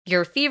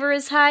Your fever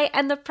is high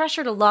and the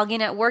pressure to log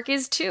in at work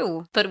is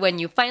too. But when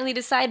you finally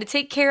decide to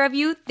take care of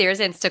you, there's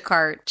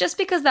Instacart. Just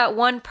because that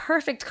one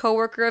perfect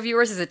coworker of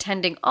yours is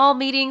attending all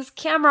meetings,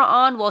 camera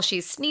on while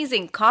she's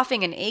sneezing,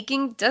 coughing, and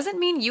aching, doesn't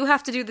mean you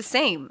have to do the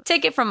same.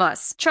 Take it from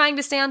us. Trying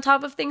to stay on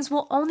top of things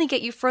will only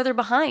get you further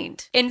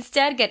behind.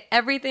 Instead, get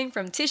everything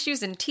from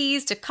tissues and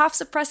teas to cough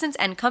suppressants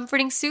and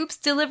comforting soups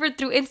delivered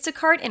through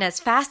Instacart in as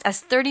fast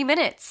as 30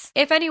 minutes.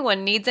 If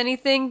anyone needs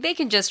anything, they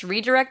can just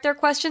redirect their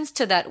questions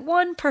to that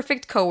one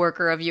perfect coworker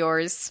of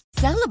yours.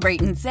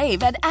 Celebrate and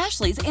save at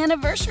Ashley's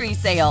Anniversary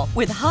Sale.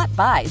 With Hot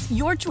Buys,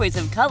 your choice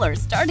of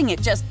colors starting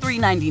at just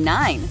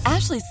 $3.99.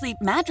 Ashley Sleep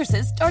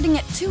mattresses starting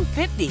at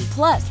 $2.50.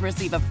 Plus,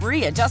 receive a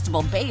free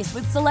adjustable base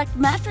with select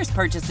mattress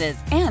purchases.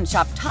 And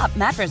shop top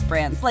mattress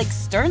brands like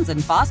Stearns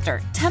 &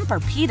 Foster,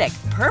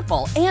 Tempur-Pedic,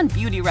 Purple, and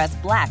Beautyrest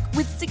Black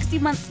with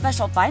 60-month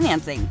special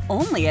financing.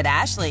 Only at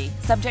Ashley.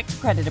 Subject to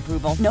credit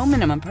approval. No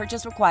minimum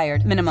purchase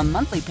required. Minimum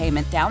monthly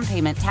payment, down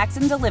payment, tax,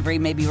 and delivery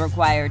may be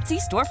required. See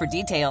store for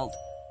details.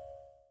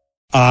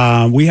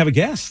 We have a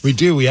guest. We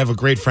do. We have a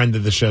great friend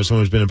of the show,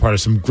 someone who's been a part of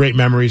some great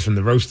memories, from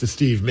the roast of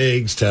Steve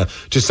Miggs to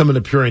just some of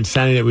the pure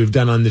insanity that we've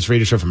done on this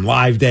radio show, from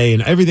Live Day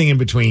and everything in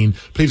between.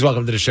 Please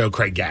welcome to the show,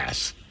 Craig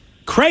Gass.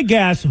 Craig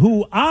Gass,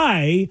 who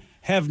I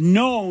have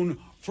known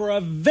for a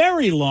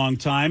very long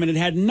time, and it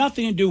had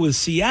nothing to do with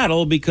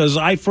Seattle, because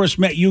I first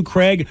met you,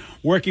 Craig,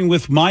 working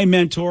with my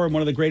mentor and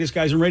one of the greatest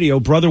guys in radio,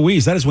 Brother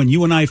Weeze. That is when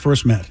you and I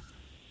first met.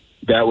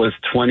 That was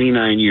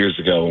 29 years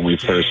ago when we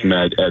first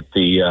met at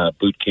the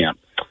boot camp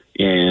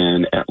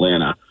in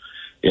Atlanta.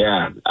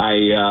 Yeah,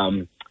 I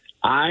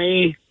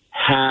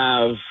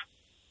have.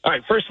 All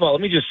right. First of all,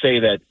 let me just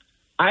say that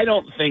I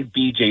don't think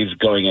BJ's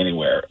going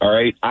anywhere. All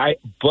right.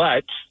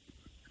 But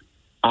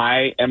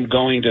I am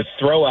going to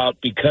throw out,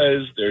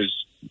 because there's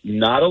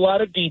not a lot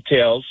of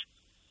details.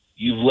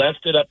 You've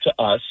left it up to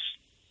us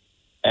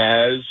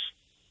as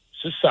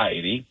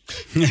society.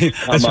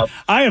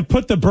 I have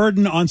put the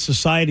burden on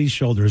society's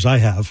shoulders. I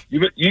have. You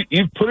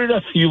put it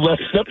up. You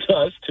left it up to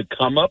us to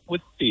come up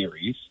with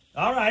theories.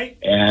 All right.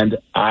 And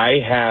I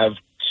have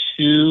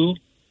two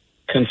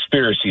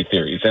conspiracy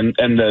theories, and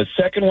the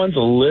second one's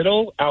a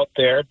little out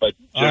there, but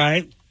all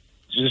right.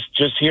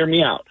 Just hear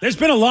me out. There's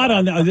been a lot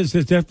on there's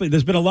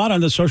been a lot on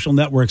the social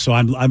network, so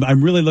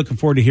I'm really looking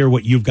forward to hear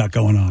what you've got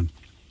going on.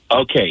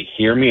 Okay,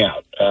 hear me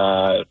out.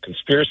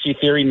 Conspiracy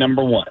theory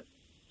number one.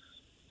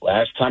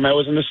 Last time I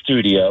was in the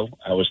studio,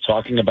 I was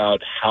talking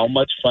about how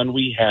much fun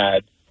we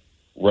had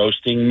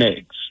roasting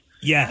Miggs.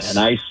 Yes. And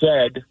I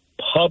said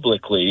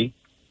publicly,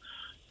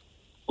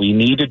 we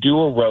need to do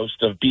a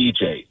roast of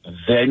BJ.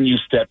 Then you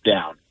step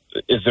down.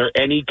 Is there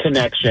any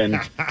connection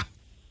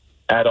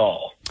at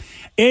all?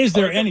 Is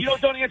there any?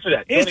 Don't answer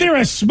that. Is there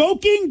a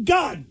smoking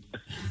gun?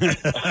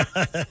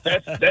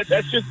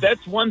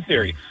 That's one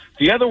theory.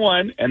 The other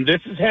one, and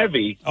this is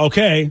heavy.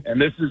 Okay. And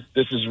this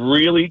is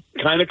really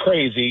kind of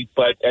crazy,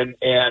 but and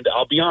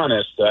I'll be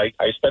honest, I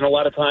spent a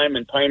lot of time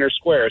in Pioneer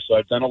Square, so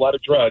I've done a lot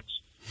of drugs.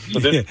 So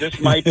this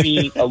might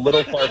be a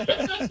little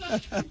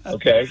far-fetched.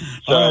 Okay?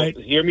 So right.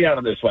 Hear me out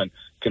on this one.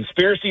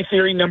 Conspiracy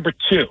theory number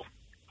two.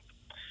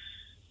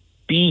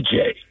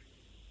 BJ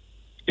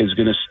is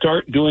going to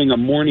start doing a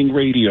morning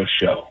radio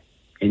show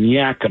in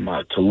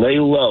Yakima to lay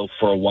low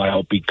for a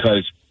while,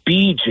 because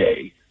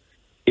BJ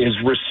is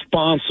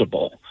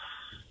responsible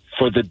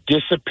for the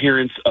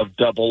disappearance of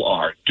Double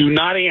R. Do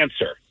not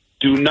answer.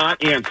 Do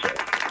not answer.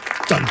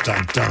 Dun,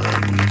 dun,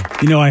 dun.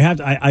 You know,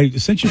 I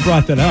since you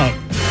brought that up,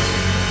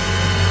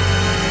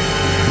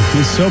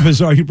 it's so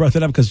bizarre you brought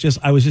that up, because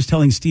I was just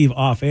telling Steve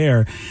off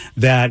air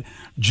that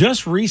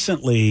just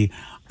recently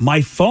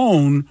my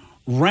phone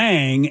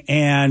rang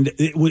and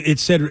it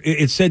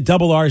said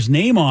Double R's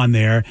name on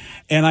there,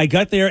 and I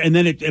got there, and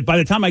then by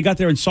the time I got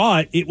there and saw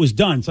it, it was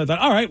done. So I thought,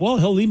 all right, well,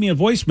 he'll leave me a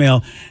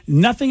voicemail.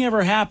 Nothing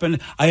ever happened.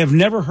 I have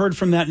never heard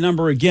from that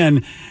number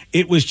again.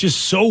 It was just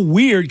so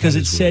weird because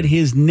it said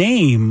his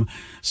name.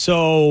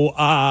 So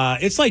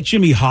it's like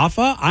Jimmy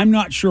Hoffa. I'm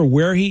not sure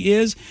where he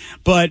is,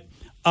 but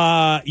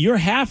you're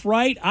half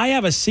right. I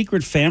have a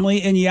secret family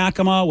in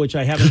Yakima, which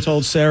I haven't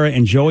told Sarah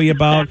and Joey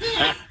about.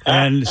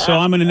 And so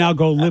I'm going to now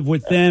go live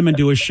with them and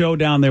do a show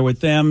down there with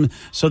them,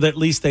 so that at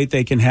least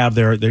they can have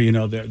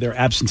their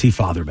absentee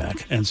father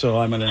back. And so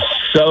I'm going to.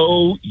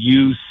 So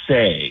you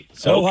say.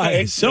 So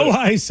I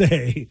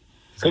say.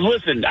 Because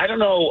listen, I don't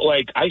know.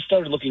 Like, I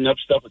started looking up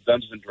stuff with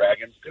Dungeons and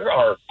Dragons. There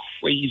are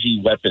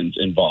crazy weapons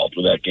involved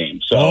with that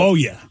game. So oh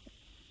yeah,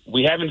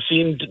 we haven't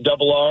seen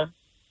Double R.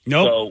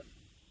 Nope. So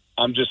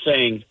I'm just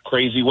saying,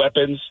 crazy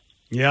weapons.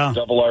 Yeah.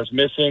 Double R's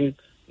missing.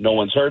 No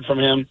one's heard from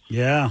him.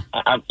 Yeah.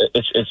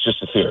 It's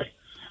just a theory.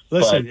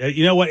 Listen,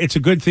 you know what? It's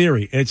a good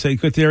theory. It's a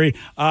good theory.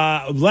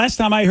 Last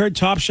time I heard,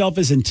 Top Shelf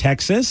is in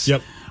Texas.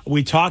 Yep.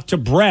 We talked to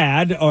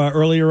Brad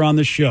earlier on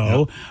the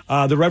show.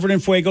 Yep. The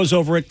Reverend Fuego's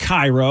over at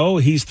Cairo.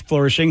 He's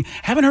flourishing.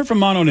 Haven't heard from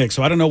Mono Nick,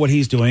 so I don't know what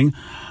he's doing.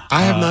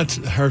 I have not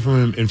heard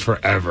from him in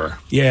forever.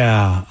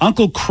 Yeah.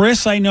 Uncle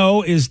Chris, I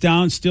know, is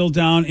still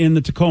down in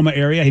the Tacoma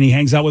area, and he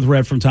hangs out with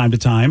Rev from time to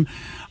time.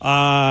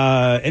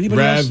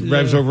 Anybody else?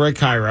 Rev's over at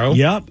Cairo.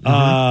 Yep.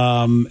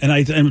 And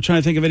I'm trying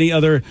to think of any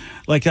other.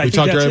 Like We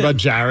talked earlier about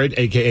Jared,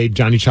 a.k.a.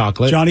 Johnny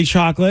Chocolate. Johnny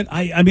Chocolate.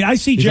 I mean, I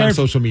see He's Jared on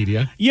social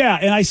media. Yeah,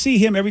 and I see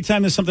him every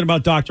time there's something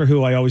about Doctor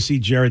Who. I always see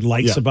Jared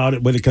likes about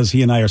it with it because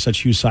he and I are such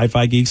huge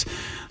sci-fi geeks.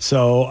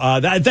 So,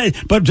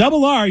 but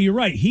Double R, you're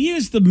right. He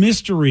is the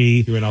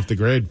mystery. He went off the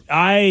grid.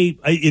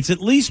 It's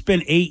at least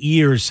been 8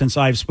 years since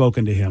I've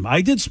spoken to him.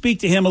 I did speak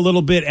to him a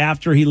little bit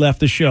after he left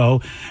the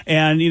show,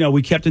 and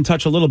we kept in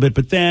touch a little bit,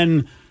 but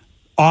then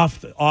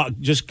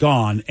just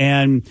gone.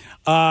 And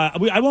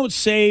I won't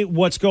say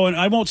what's going.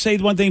 I won't say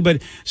one thing,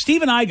 but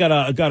Steve and I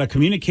got a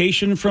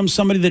communication from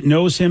somebody that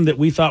knows him that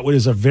we thought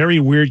was a very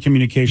weird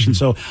communication.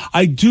 So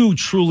I do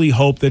truly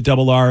hope that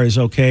Double R is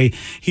okay.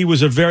 He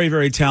was a very,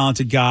 very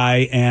talented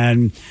guy,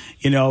 and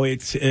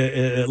it's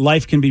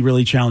life can be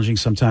really challenging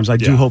sometimes. I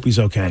do hope he's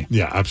okay.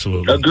 Yeah,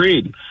 absolutely.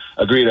 Agreed.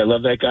 I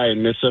love that guy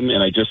and miss him.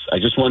 And I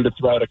just wanted to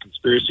throw out a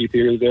conspiracy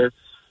theory there.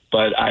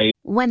 But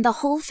when the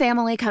whole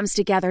family comes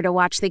together to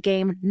watch the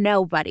game,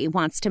 nobody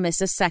wants to miss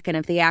a second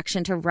of the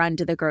action to run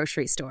to the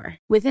grocery store.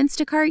 With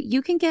Instacart,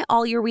 you can get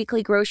all your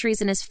weekly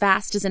groceries in as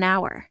fast as an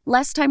hour.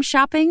 Less time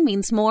shopping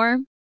means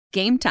more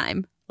game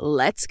time.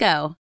 Let's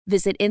go.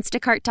 Visit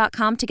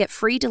instacart.com to get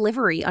free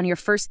delivery on your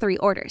first 3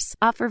 orders.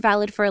 Offer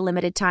valid for a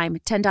limited time.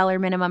 $10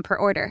 minimum per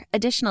order.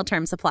 Additional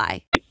terms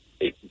apply.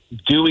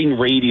 Doing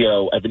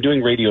radio, I've been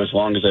doing radio as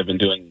long as I've been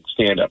doing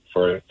stand-up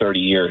for 30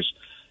 years.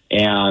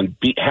 And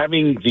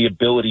having the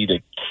ability to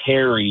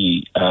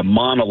carry a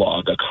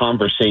monologue, a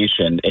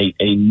conversation,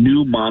 a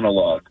new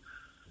monologue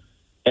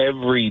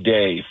every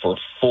day for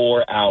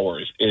 4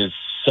 hours is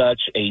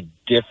such a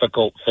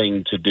difficult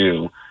thing to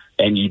do.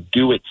 And you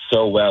do it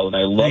so well. And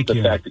I love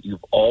the fact that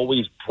you've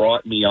always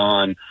brought me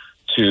on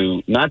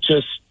to not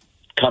just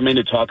come in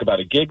to talk about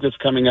a gig that's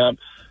coming up.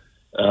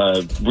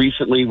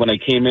 Recently, when I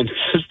came in,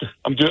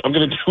 I'm going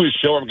to do a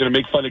show. I'm going to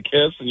make fun of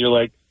Kiss, and you're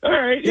like, all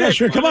right, yeah,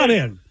 sure, come on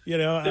in. There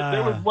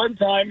was one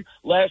time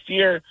last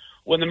year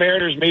when the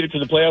Mariners made it to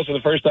the playoffs for the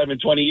first time in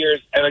 20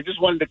 years, and I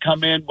just wanted to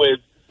come in with.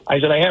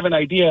 I said, I have an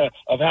idea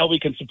of how we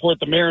can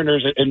support the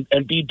Mariners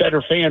and be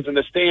better fans in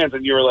the stands,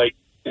 and you were like,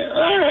 yeah,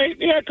 all right,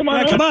 yeah, come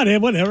on. Yeah, come on in,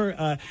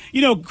 whatever.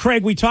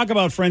 Craig, we talk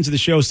about friends of the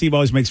show. Steve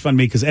always makes fun of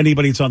me because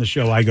anybody that's on the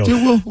show, I go.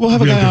 Dude, we'll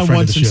have a guy on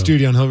once in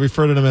studio, and he'll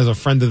refer to them as a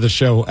friend of the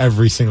show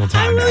every single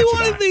time. I really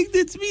want to think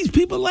that means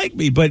people like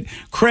me. But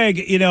Craig,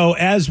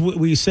 as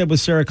we said with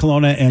Sarah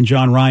Colonna and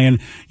John Ryan,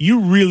 you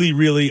really,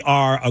 really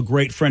are a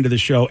great friend of the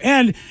show.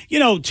 And,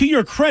 to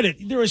your credit,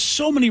 there are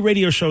so many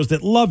radio shows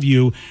that love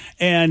you.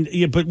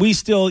 But we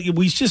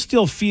just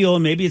still feel,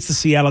 and maybe it's the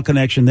Seattle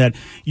connection, that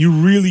you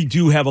really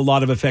do have a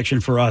lot of affection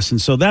for us.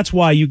 And so that's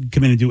why you can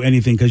come in and do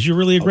anything, because you're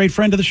really a great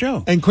friend of the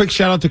show. And quick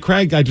shout out to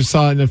Craig. I just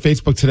saw it on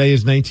Facebook today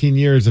is 19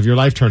 years of your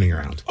life turning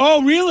around.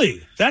 Oh,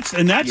 really? That's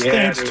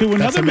thanks to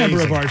another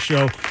member of our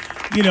show.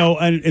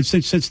 And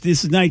since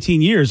this is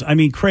 19 years, I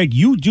mean, Craig,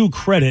 you do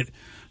credit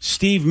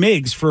Steve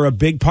Miggs for a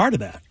big part of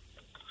that.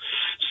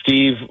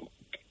 Steve,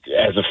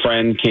 as a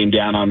friend, came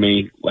down on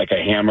me like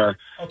a hammer.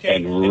 Okay.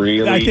 And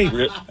really,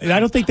 I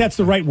don't think that's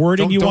the right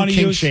wording you want to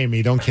use.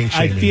 Don't kink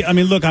shame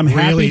me. Look, I'm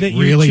happy that you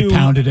really two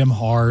pounded him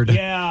hard.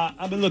 Yeah,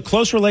 look,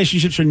 close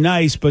relationships are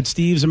nice, but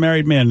Steve's a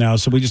married man now,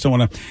 so we just don't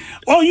want to.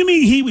 Oh, you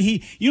mean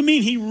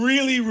he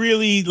really,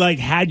 really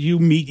had you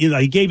meet?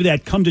 He gave you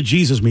that come to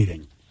Jesus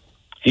meeting.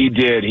 He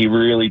did. He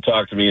really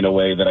talked to me in a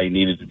way that I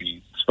needed to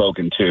be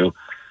spoken to,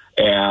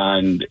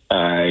 and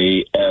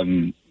I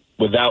am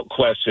without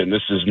question.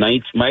 This is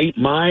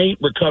my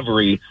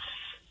recovery.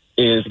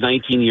 Is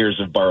 19 years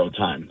of borrowed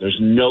time. There's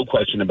no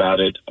question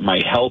about it.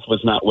 My health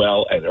was not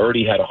well. I'd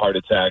already had a heart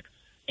attack.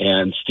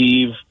 And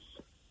Steve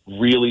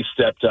really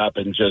stepped up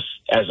and just,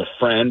 as a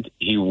friend,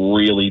 he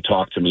really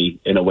talked to me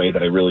in a way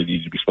that I really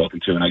needed to be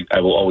spoken to. And I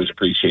will always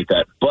appreciate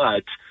that.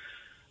 But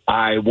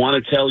I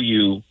want to tell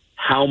you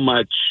how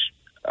much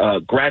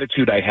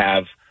gratitude I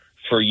have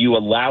for you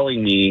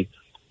allowing me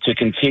to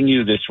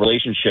continue this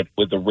relationship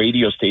with the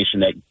radio station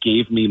that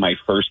gave me my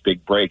first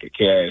big break at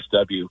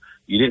KISW.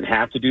 You didn't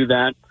have to do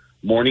that.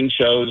 Morning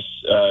shows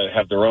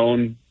have their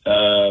own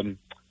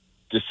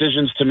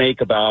decisions to make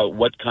about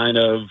what kind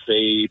of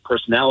a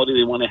personality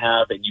they want to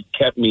have, and you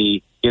kept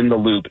me in the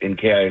loop in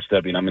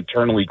KISW, and I'm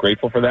eternally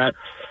grateful for that.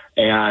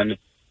 And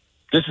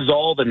this is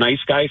all the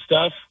nice guy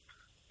stuff.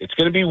 It's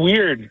going to be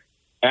weird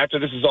after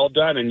this is all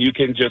done, and you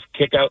can just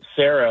kick out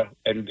Sarah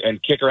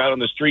and kick her out on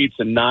the streets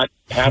and not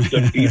have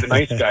to be the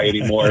nice guy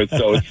anymore.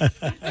 So it's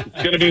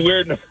going to be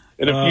weird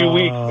in a few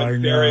weeks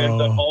when Sarah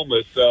ends up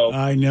homeless. So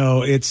I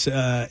know it's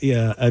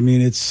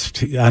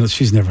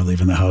she's never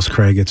leaving the house,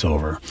 Craig. It's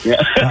over.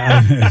 Yeah.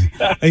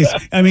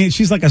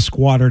 She's like a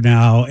squatter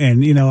now,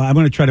 and I'm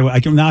going to try to. I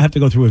can now have to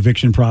go through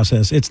eviction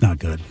process. It's not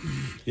good.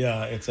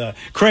 Yeah, it's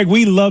Craig,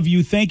 we love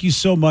you. Thank you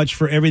so much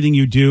for everything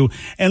you do.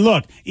 And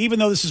look, even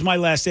though this is my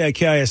last day at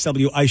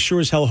KISW, I sure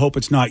as hell hope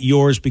it's not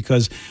yours,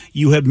 because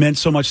you have meant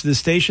so much to the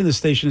station. The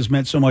station has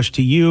meant so much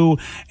to you.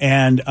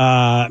 And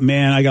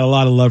man, I got a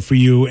lot of love for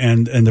you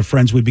and the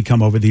friends we've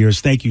become over the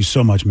years. Thank you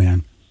so much,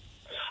 man.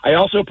 I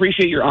also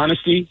appreciate your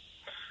honesty.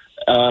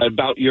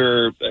 about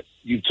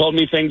you've told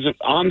me things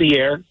on the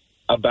air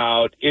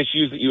about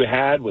issues that you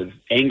had with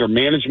anger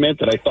management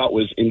that I thought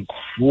was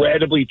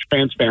incredibly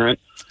transparent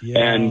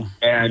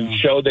and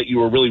showed that you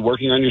were really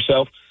working on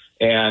yourself.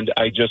 And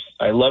I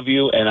love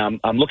you, and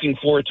I'm looking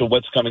forward to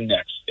what's coming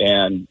next.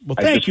 And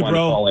I just want to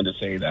call in to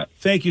say that.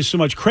 Thank you so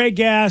much. Craig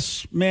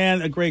Gass,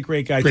 man, a great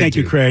guy. Thank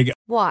you, Craig.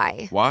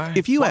 Why?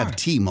 If you have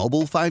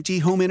T-Mobile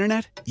 5G home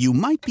internet, you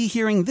might be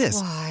hearing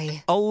this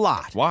a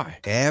lot. Why?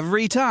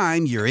 Every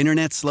time your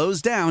internet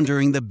slows down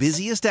during the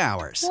busiest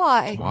hours.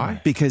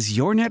 Why? Because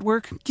your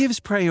network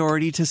gives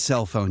priority to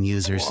cell phone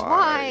users.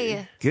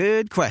 Why?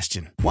 Good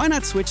question. Why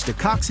not switch to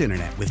Cox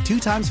Internet with 2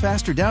 times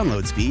faster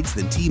download speeds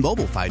than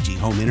T-Mobile 5G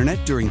home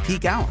internet during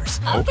peak hours?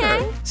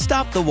 Okay.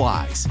 Stop the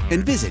whys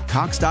and visit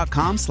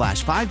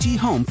cox.com/5G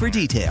home for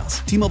details.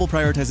 T-Mobile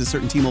prioritizes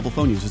certain T-Mobile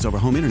phone users over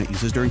home internet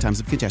users during times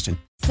of congestion.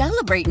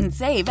 Celebrate and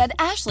save at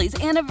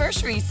Ashley's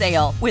Anniversary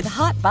Sale. With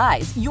Hot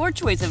Buys, your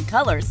choice of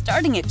colors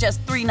starting at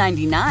just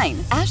 $3.99.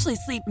 Ashley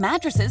Sleep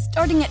mattresses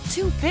starting at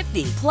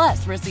 $2.50.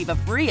 Plus, receive a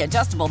free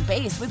adjustable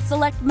base with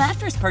select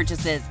mattress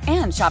purchases.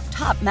 And shop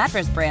top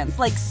mattress brands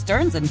like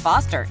Stearns &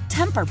 Foster,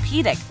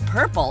 Tempur-Pedic,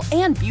 Purple,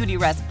 and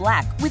Beautyrest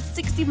Black with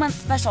 60-month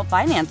special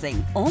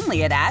financing.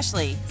 Only at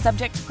Ashley.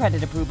 Subject to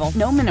credit approval.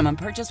 No minimum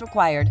purchase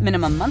required.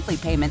 Minimum monthly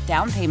payment,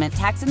 down payment,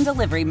 tax, and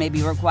delivery may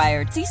be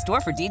required. See store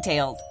for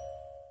details.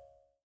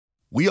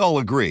 We all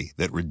agree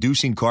that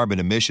reducing carbon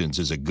emissions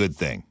is a good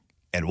thing.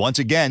 And once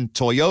again,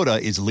 Toyota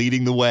is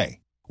leading the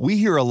way. We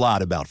hear a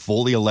lot about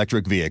fully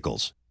electric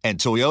vehicles, and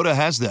Toyota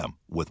has them,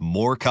 with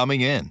more coming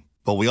in.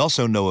 But we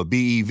also know a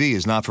BEV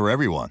is not for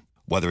everyone,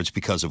 whether it's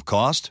because of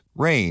cost,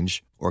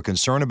 range, or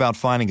concern about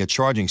finding a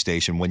charging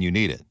station when you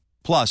need it.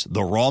 Plus,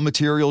 the raw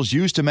materials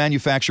used to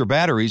manufacture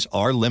batteries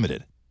are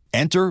limited.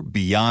 Enter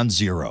Beyond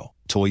Zero,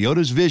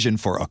 Toyota's vision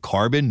for a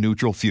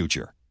carbon-neutral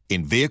future.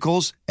 In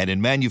vehicles and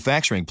in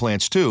manufacturing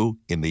plants, too,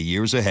 in the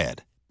years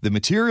ahead. The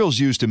materials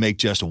used to make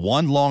just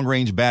one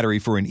long-range battery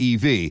for an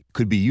EV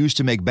could be used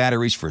to make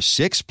batteries for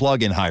 6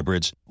 plug-in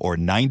hybrids or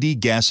 90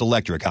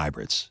 gas-electric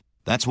hybrids.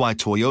 That's why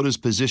Toyota's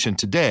position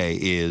today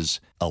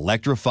is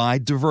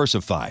electrified,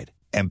 diversified,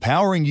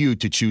 empowering you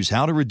to choose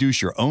how to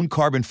reduce your own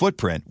carbon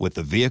footprint with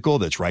the vehicle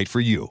that's right for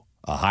you,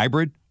 a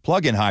hybrid,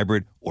 plug-in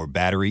hybrid, or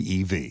battery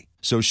EV.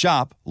 So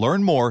shop,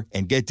 learn more,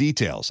 and get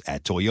details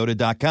at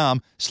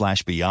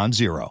toyota.com/beyond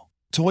zero.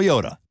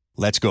 Toyota,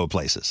 let's go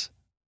places.